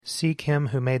Seek him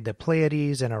who made the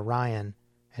Pleiades and Orion,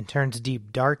 and turns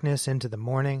deep darkness into the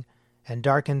morning, and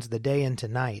darkens the day into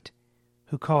night,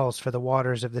 who calls for the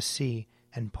waters of the sea,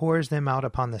 and pours them out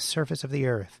upon the surface of the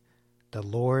earth. The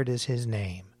Lord is his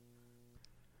name.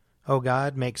 O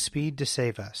God, make speed to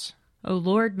save us. O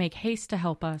Lord, make haste to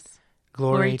help us.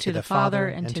 Glory to the Father,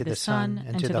 and to the Son,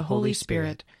 and to the Holy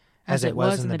Spirit, as it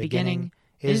was in the beginning,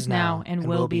 is now, and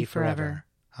will be forever.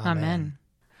 Amen.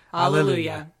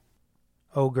 Alleluia.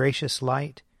 O gracious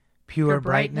light, pure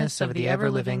brightness of the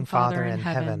ever-living Father in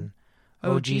heaven,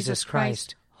 O Jesus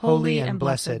Christ, holy and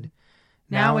blessed,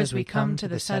 now as we come to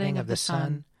the setting of the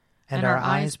sun, and our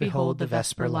eyes behold the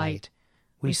vesper light,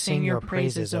 we sing your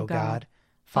praises, O God,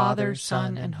 Father,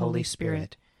 Son, and Holy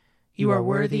Spirit. You are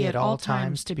worthy at all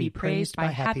times to be praised by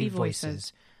happy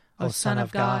voices, O Son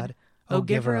of God, O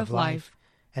Giver of life,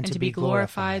 and to be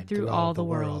glorified through all the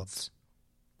worlds.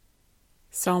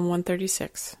 Psalm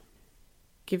 136.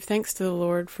 Give thanks to the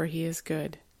Lord, for he is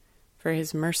good, for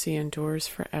his mercy endures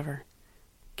forever.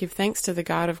 Give thanks to the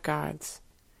God of gods,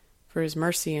 for his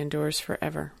mercy endures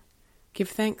forever. Give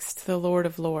thanks to the Lord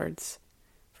of lords,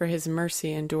 for his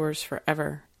mercy endures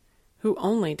forever, who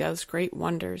only does great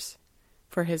wonders,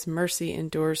 for his mercy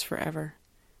endures forever,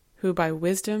 who by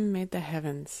wisdom made the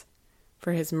heavens,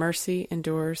 for his mercy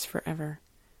endures forever,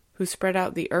 who spread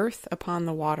out the earth upon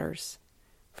the waters,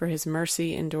 for his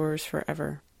mercy endures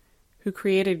forever, who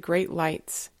created great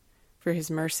lights, for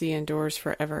his mercy endures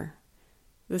forever,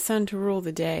 the sun to rule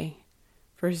the day,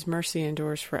 for his mercy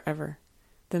endures forever,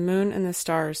 the moon and the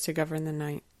stars to govern the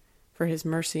night, for his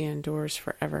mercy endures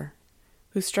forever,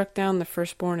 who struck down the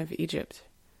firstborn of Egypt,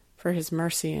 for his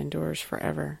mercy endures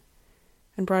forever,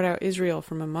 and brought out Israel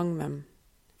from among them,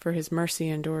 for his mercy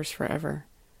endures forever,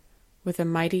 with a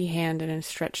mighty hand and a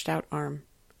stretched out arm,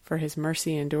 for his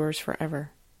mercy endures forever,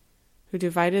 who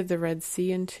divided the Red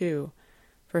Sea in two,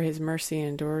 for his mercy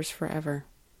endures forever,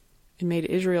 and made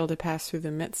Israel to pass through the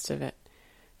midst of it,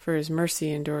 for his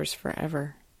mercy endures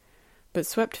forever, but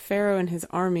swept Pharaoh and his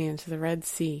army into the Red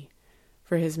Sea,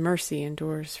 for his mercy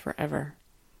endures forever,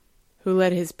 who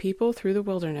led his people through the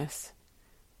wilderness,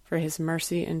 for his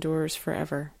mercy endures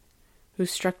forever, who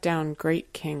struck down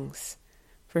great kings,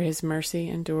 for his mercy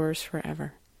endures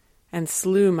forever, and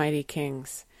slew mighty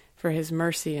kings, for his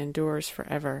mercy endures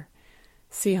forever,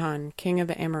 Sihon, king of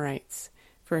the Amorites,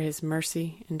 for his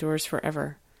mercy endures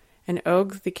forever, and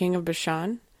Og, the king of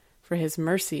Bashan, for his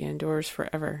mercy endures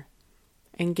forever,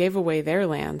 and gave away their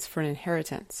lands for an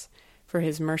inheritance, for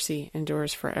his mercy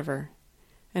endures forever,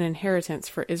 an inheritance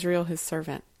for Israel his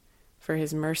servant, for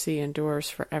his mercy endures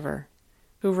forever,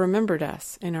 who remembered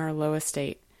us in our low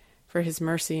estate, for his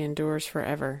mercy endures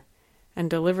forever, and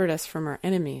delivered us from our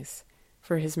enemies,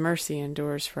 for his mercy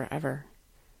endures forever,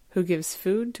 who gives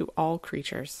food to all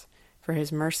creatures, for his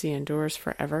mercy endures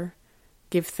forever.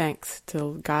 Give thanks to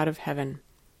the God of heaven,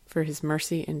 for his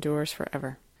mercy endures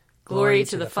forever. Glory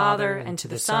to the Father, and to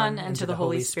the Son, and to the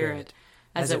Holy Spirit,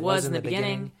 as it was in the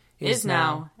beginning, is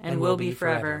now, and will be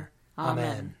forever.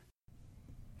 Amen.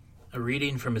 A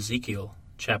reading from Ezekiel,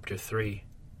 chapter 3.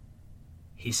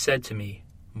 He said to me,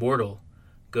 Mortal,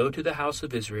 go to the house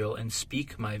of Israel and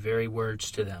speak my very words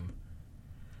to them.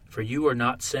 For you are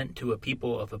not sent to a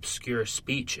people of obscure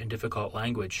speech and difficult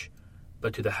language,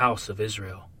 but to the house of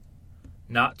Israel.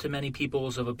 Not to many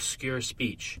peoples of obscure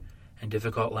speech and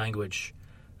difficult language,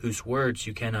 whose words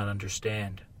you cannot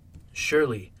understand.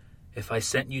 Surely, if I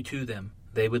sent you to them,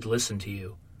 they would listen to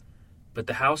you. But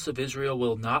the house of Israel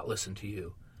will not listen to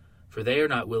you, for they are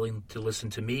not willing to listen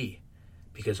to me,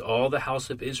 because all the house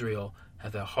of Israel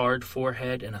have a hard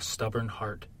forehead and a stubborn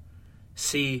heart.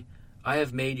 See, I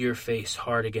have made your face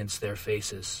hard against their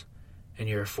faces, and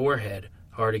your forehead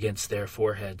hard against their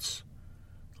foreheads.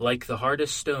 Like the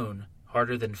hardest stone,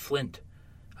 harder than flint,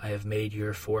 I have made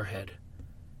your forehead.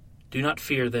 Do not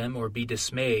fear them or be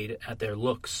dismayed at their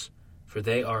looks, for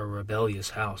they are a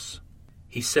rebellious house.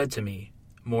 He said to me,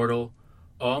 Mortal,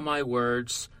 all my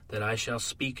words that I shall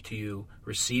speak to you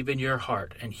receive in your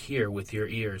heart and hear with your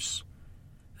ears.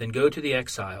 Then go to the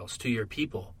exiles, to your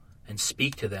people, and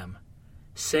speak to them.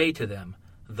 Say to them,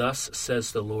 Thus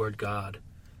says the Lord God,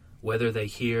 whether they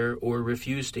hear or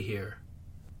refuse to hear.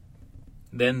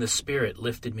 Then the Spirit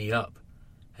lifted me up,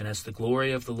 and as the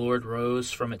glory of the Lord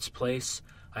rose from its place,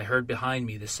 I heard behind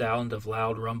me the sound of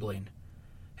loud rumbling.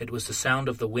 It was the sound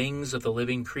of the wings of the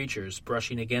living creatures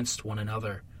brushing against one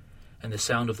another, and the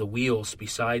sound of the wheels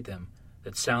beside them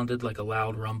that sounded like a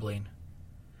loud rumbling.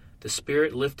 The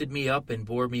Spirit lifted me up and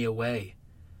bore me away.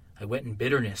 I went in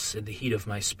bitterness in the heat of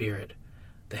my spirit,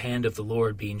 the hand of the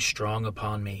Lord being strong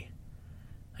upon me.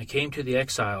 I came to the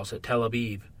exiles at Tel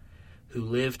Aviv, who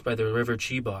lived by the river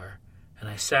Chebar, and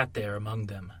I sat there among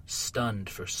them, stunned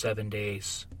for 7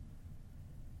 days.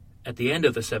 At the end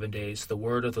of the 7 days, the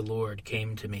word of the Lord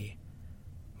came to me.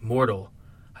 Mortal,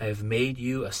 I have made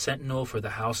you a sentinel for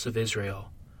the house of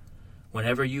Israel.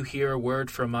 Whenever you hear a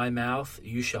word from my mouth,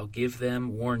 you shall give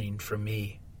them warning from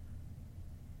me.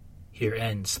 Here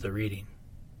ends the reading.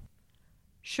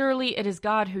 Surely it is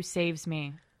God who saves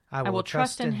me. I will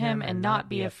trust in him and not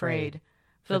be afraid.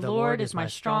 For the Lord is my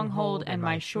stronghold and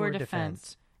my sure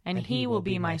defense, and he will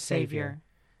be my Savior.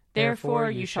 Therefore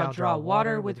you shall draw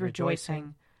water with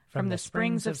rejoicing from the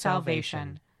springs of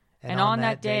salvation. And on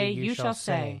that day you shall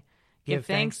say, Give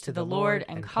thanks to the Lord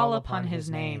and call upon his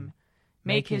name.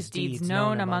 Make his deeds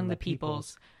known among the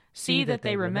peoples. See that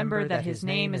they remember that his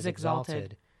name is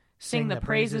exalted. Sing the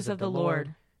praises of the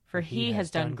Lord, for he has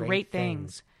done great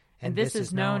things, and this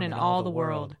is known in all the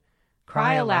world.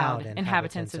 Cry aloud,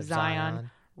 inhabitants of Zion,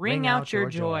 ring out your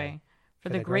joy, for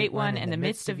the great one in the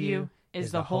midst of you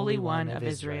is the Holy One of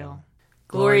Israel.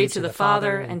 Glory to the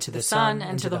Father, and to the Son,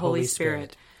 and to the Holy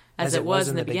Spirit, as it was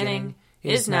in the beginning,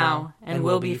 is now, and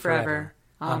will be forever.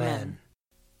 Amen.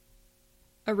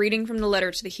 A reading from the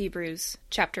letter to the Hebrews,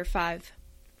 chapter 5.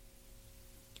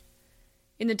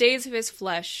 In the days of his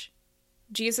flesh,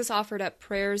 Jesus offered up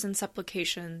prayers and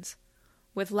supplications,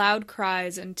 with loud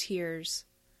cries and tears,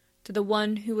 to the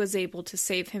one who was able to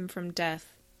save him from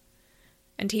death,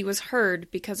 and he was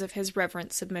heard because of his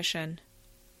reverent submission.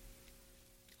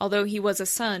 Although he was a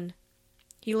son,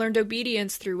 he learned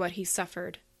obedience through what he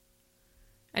suffered,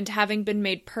 and having been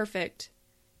made perfect,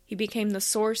 he became the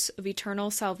source of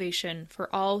eternal salvation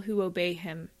for all who obey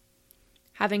him,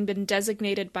 having been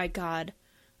designated by God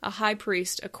a high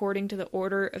priest according to the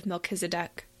order of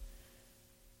Melchizedek.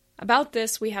 About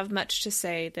this we have much to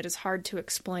say that is hard to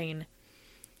explain,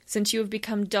 since you have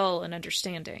become dull in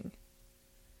understanding.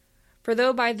 For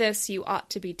though by this you ought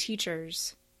to be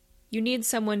teachers, you need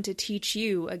someone to teach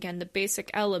you again the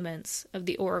basic elements of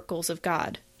the oracles of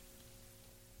God.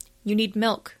 You need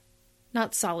milk,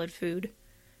 not solid food.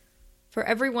 For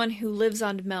everyone who lives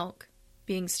on milk,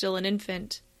 being still an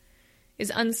infant,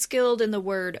 is unskilled in the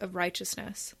word of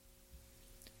righteousness.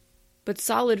 But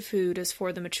solid food is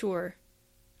for the mature,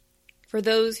 for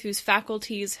those whose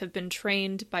faculties have been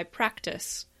trained by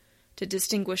practice to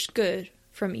distinguish good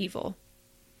from evil.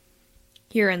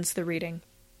 Here ends the reading.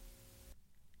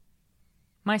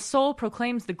 My soul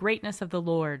proclaims the greatness of the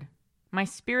Lord. My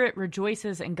spirit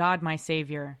rejoices in God my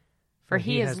Savior, for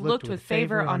he has looked with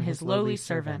favor on his lowly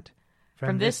servant.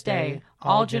 From this day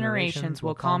all generations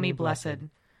will call me blessed.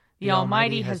 The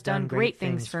Almighty has done great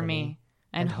things for me,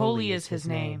 and holy is his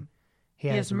name. He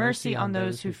has mercy on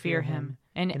those who fear him,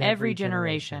 in every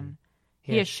generation.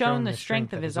 He has shown the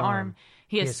strength of his arm.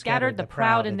 He has scattered the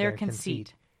proud in their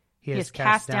conceit. He has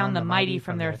cast down the mighty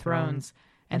from their thrones,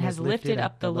 and has lifted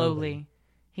up the lowly.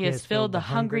 He has filled the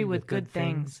hungry with good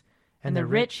things, and the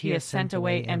rich he has sent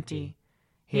away empty.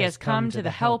 He has come to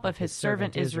the help of his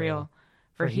servant Israel,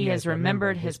 for he has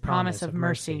remembered his promise of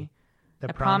mercy,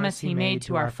 the promise he made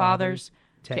to our fathers,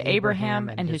 to Abraham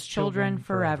and his children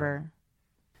forever.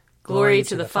 Glory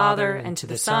to the Father, and to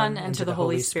the Son, and to the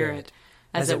Holy Spirit,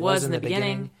 as it was in the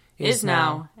beginning, is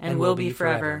now, and will be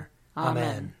forever.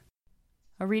 Amen.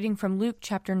 A reading from Luke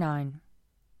chapter 9.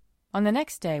 On the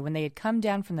next day, when they had come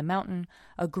down from the mountain,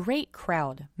 a great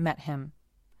crowd met him.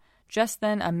 Just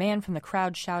then a man from the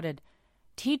crowd shouted,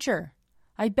 "Teacher,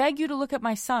 I beg you to look at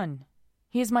my son.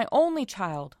 He is my only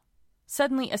child.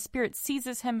 Suddenly a spirit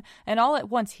seizes him, and all at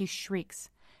once he shrieks.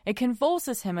 It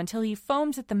convulses him until he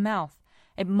foams at the mouth.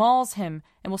 It mauls him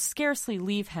and will scarcely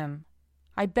leave him.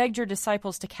 I begged your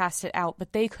disciples to cast it out,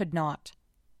 but they could not."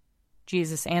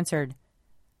 Jesus answered,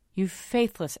 "You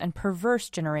faithless and perverse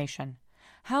generation,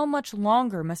 how much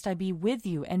longer must I be with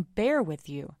you and bear with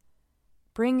you?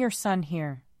 Bring your son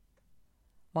here."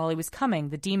 While he was coming,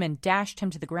 the demon dashed him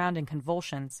to the ground in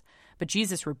convulsions, but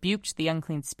Jesus rebuked the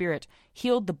unclean spirit,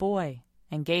 healed the boy,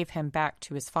 and gave him back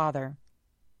to his father.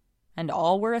 And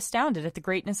all were astounded at the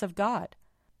greatness of God.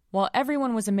 While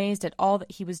everyone was amazed at all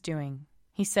that he was doing,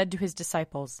 he said to his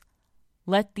disciples,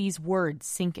 "Let these words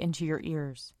sink into your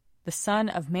ears. The Son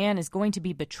of Man is going to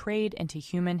be betrayed into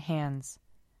human hands."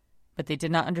 But they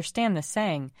did not understand the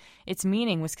saying. Its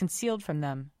meaning was concealed from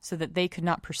them, so that they could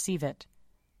not perceive it.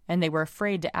 And they were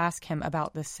afraid to ask him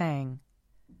about this saying.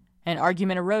 An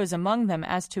argument arose among them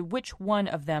as to which one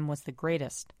of them was the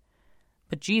greatest.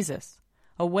 But Jesus,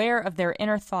 aware of their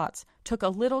inner thoughts, took a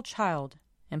little child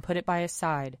and put it by his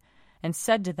side, and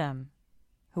said to them,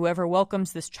 "Whoever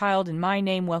welcomes this child in my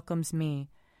name welcomes me,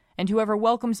 and whoever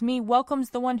welcomes me welcomes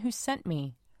the one who sent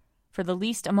me. For the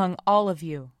least among all of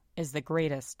you is the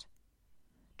greatest."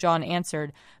 John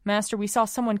answered, "Master, we saw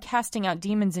someone casting out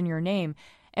demons in your name,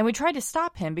 and we tried to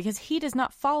stop him because he does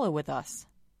not follow with us."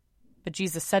 But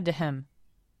Jesus said to him,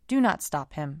 "Do not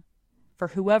stop him, for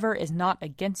whoever is not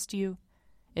against you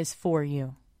is for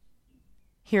you."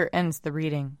 Here ends the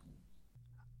reading.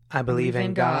 I believe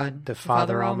in God, the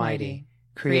Father Almighty,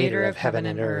 creator of heaven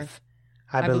and earth.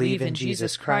 I believe in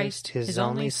Jesus Christ, his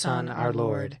only Son, our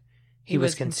Lord. He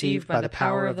was conceived by the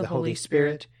power of the Holy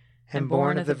Spirit and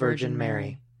born of the Virgin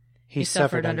Mary. He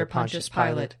suffered under Pontius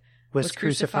Pilate, was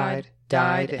crucified,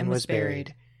 died, and was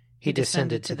buried. He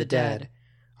descended to the dead.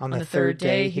 On the third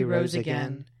day he rose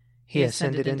again. He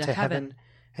ascended into heaven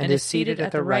and is seated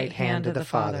at the right hand of the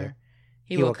Father.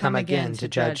 He will come again to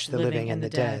judge the living and the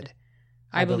dead.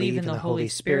 I believe in the Holy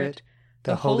Spirit,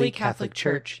 the Holy Catholic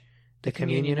Church, the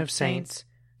communion of saints,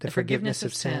 the forgiveness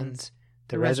of sins,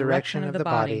 the resurrection of the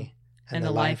body, and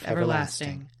the life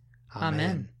everlasting.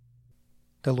 Amen.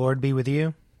 The Lord be with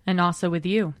you. And also with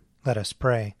you. Let us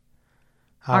pray.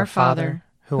 Our Father,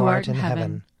 who art in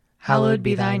heaven, hallowed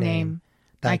be thy name.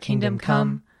 Thy kingdom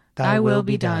come, thy will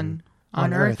be done,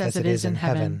 on earth as it is in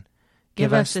heaven.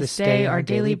 Give us this day our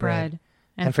daily bread,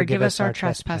 and forgive us our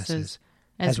trespasses,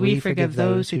 as we forgive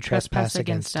those who trespass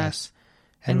against us.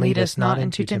 And lead us not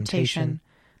into temptation,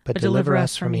 but deliver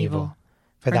us from evil.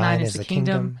 For thine is the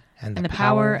kingdom, and the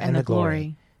power, and the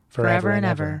glory, forever and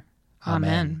ever.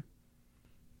 Amen.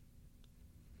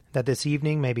 That this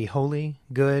evening may be holy,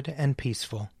 good, and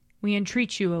peaceful. We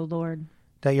entreat you, O Lord.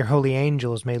 That your holy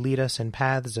angels may lead us in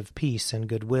paths of peace and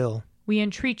goodwill. We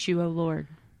entreat you, O Lord.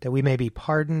 That we may be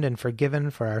pardoned and forgiven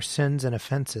for our sins and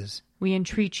offenses. We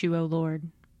entreat you, O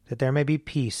Lord. That there may be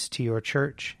peace to your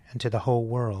church and to the whole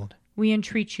world. We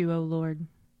entreat you, O Lord.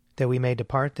 That we may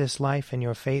depart this life in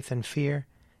your faith and fear,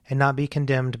 and not be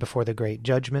condemned before the great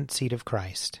judgment seat of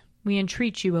Christ. We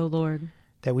entreat you, O Lord.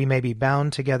 That we may be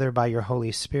bound together by your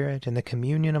Holy Spirit in the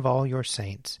communion of all your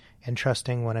saints,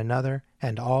 entrusting one another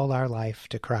and all our life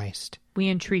to Christ. We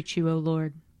entreat you, O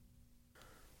Lord.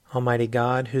 Almighty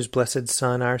God, whose blessed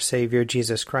Son, our Savior,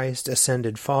 Jesus Christ,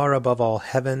 ascended far above all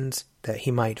heavens, that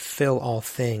he might fill all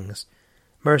things,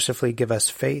 mercifully give us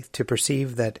faith to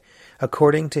perceive that,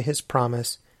 according to his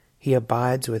promise, he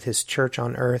abides with his church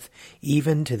on earth,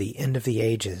 even to the end of the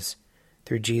ages.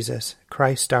 Through Jesus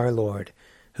Christ our Lord,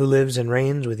 who lives and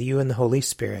reigns with you in the Holy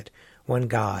Spirit, one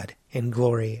God, in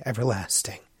glory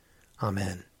everlasting.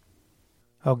 Amen.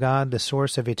 O God, the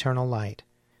source of eternal light,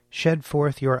 shed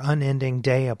forth your unending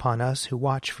day upon us who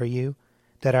watch for you,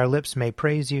 that our lips may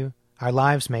praise you, our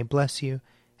lives may bless you,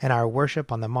 and our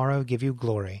worship on the morrow give you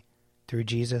glory. Through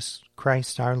Jesus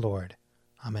Christ our Lord.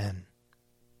 Amen.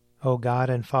 O God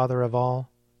and Father of all,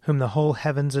 whom the whole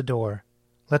heavens adore,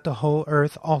 let the whole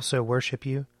earth also worship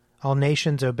you, all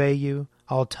nations obey you,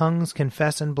 all tongues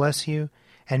confess and bless you,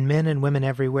 and men and women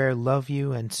everywhere love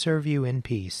you and serve you in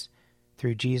peace.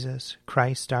 Through Jesus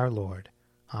Christ our Lord.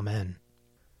 Amen.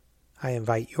 I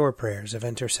invite your prayers of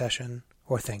intercession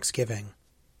or thanksgiving.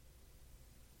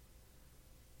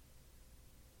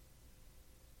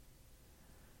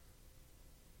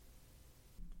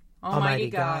 Almighty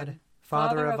God,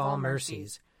 Father of all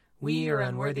mercies, we, your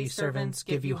unworthy servants,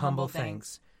 give you humble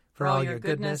thanks for all your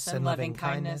goodness and loving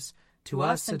kindness to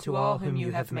us and to all whom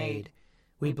you have made.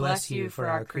 We bless you for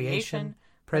our creation,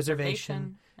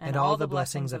 preservation, and all the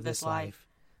blessings of this life,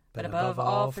 but above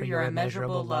all for your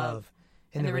immeasurable love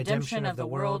in the redemption of the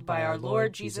world by our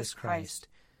Lord Jesus Christ,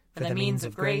 for the means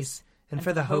of grace and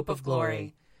for the hope of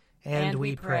glory. And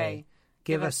we pray,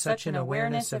 give us such an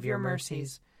awareness of your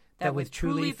mercies that with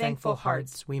truly thankful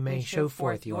hearts we may show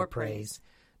forth your praise,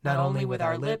 not only with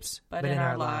our lips but in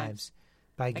our lives,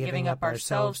 by giving up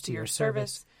ourselves to your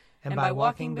service, and by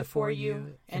walking before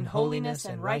you in holiness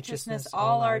and righteousness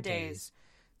all our days,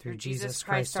 through Jesus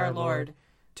Christ our Lord,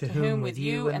 to whom with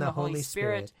you and the Holy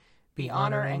Spirit be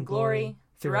honor and glory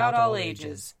throughout all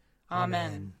ages.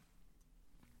 Amen.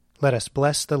 Let us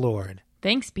bless the Lord.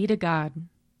 Thanks be to God.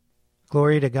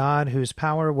 Glory to God, whose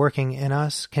power working in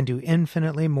us can do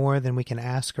infinitely more than we can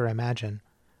ask or imagine.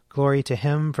 Glory to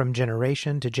him from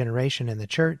generation to generation in the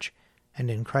Church, and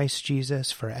in Christ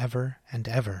Jesus forever and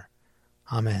ever.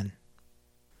 Amen.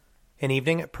 An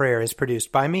Evening at Prayer is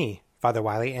produced by me, Father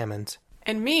Wiley Ammons.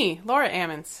 And me, Laura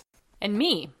Ammons. And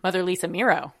me, Mother Lisa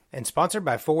Meirow. And sponsored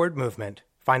by Forward Movement.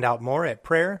 Find out more at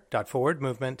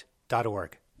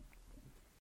prayer.forwardmovement.org.